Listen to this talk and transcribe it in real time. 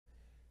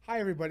Hi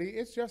everybody,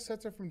 it's Jeff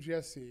Setzer from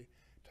GSC,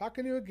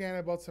 talking to you again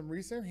about some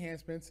recent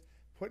enhancements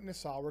put into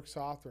SOLIDWORKS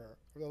software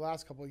over the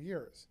last couple of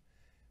years.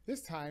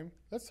 This time,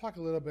 let's talk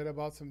a little bit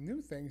about some new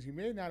things you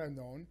may not have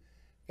known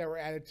that were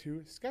added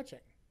to sketching.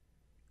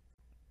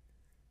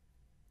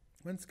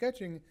 When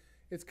sketching,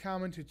 it's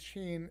common to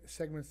chain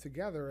segments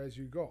together as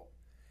you go,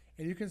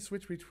 and you can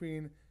switch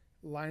between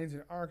lines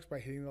and arcs by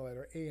hitting the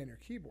letter A on your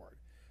keyboard.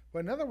 But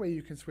another way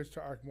you can switch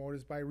to arc mode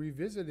is by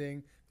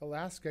revisiting the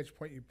last sketch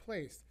point you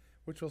placed,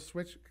 which will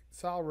switch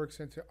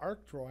SOLIDWORKS into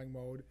arc drawing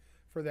mode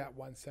for that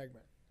one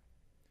segment.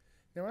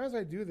 Now as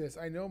I do this,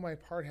 I know my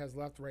part has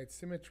left-right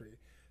symmetry,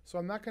 so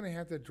I'm not going to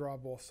have to draw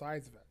both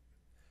sides of it.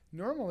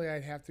 Normally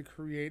I'd have to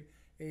create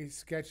a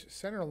sketch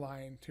center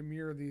line to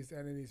mirror these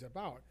entities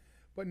about,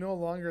 but no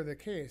longer the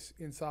case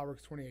in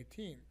SOLIDWORKS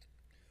 2018,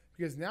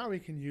 because now we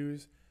can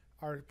use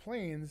our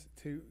planes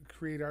to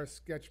create our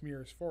sketch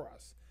mirrors for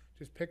us.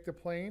 Just pick the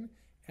plane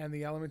and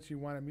the elements you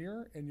want to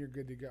mirror and you're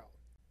good to go.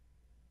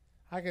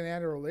 I can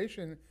add a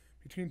relation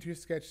between two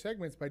sketch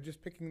segments by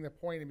just picking the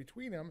point in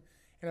between them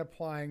and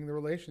applying the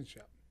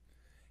relationship.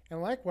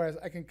 And likewise,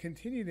 I can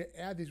continue to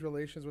add these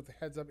relations with the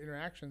heads-up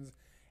interactions,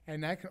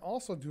 and I can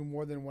also do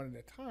more than one at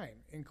a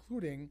time,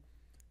 including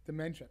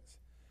dimensions.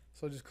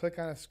 So just click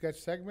on a sketch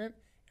segment,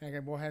 and I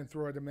can go ahead and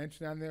throw a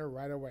dimension on there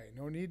right away.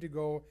 No need to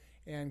go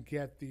and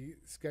get the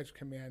sketch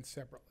command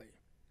separately.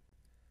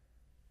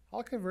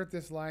 I'll convert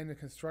this line to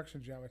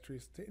construction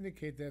geometries to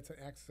indicate that it's an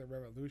axis of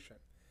revolution.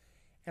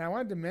 And I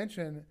want to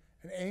dimension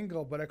an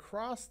angle, but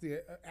across the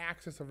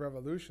axis of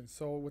revolution.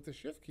 So with the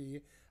Shift key,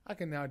 I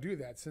can now do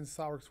that since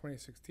SOLIDWORKS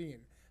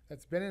 2016.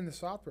 That's been in the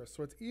software,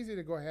 so it's easy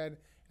to go ahead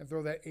and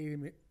throw that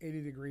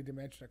 80-degree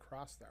dimension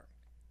across there.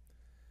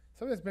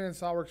 Something that's been in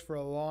SOLIDWORKS for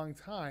a long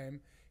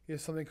time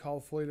is something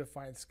called fully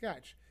defined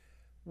sketch.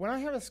 When I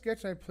have a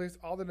sketch and I place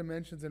all the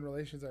dimensions and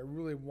relations I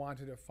really want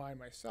to define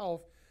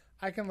myself,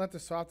 I can let the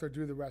software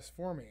do the rest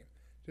for me.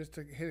 Just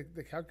to hit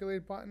the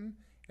calculate button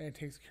and it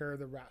takes care of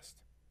the rest.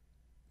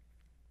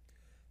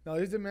 Now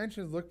these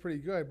dimensions look pretty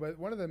good, but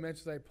one of the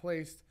dimensions I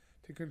placed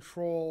to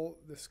control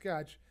the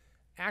sketch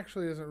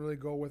actually doesn't really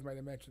go with my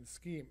dimension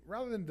scheme.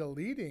 Rather than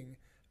deleting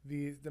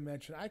the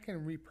dimension, I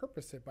can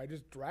repurpose it by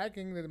just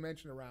dragging the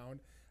dimension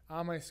around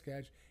on my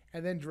sketch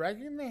and then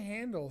dragging the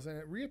handles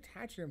and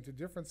reattaching them to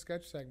different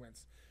sketch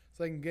segments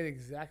so I can get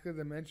exactly the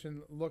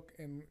dimension, look,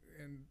 and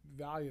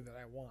value that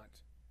I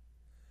want.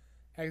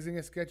 Exiting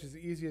a sketch is as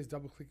easy as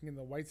double-clicking in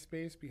the white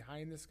space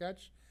behind the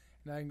sketch,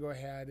 and I can go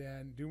ahead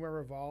and do my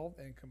revolve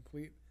and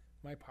complete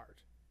my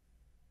part.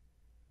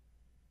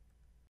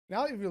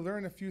 Now that you've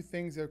learned a few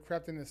things that have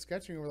crept into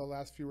sketching over the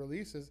last few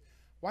releases,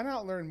 why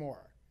not learn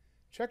more?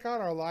 Check out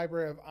our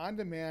library of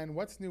on-demand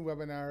What's New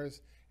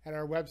webinars at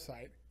our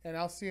website, and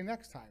I'll see you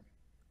next time.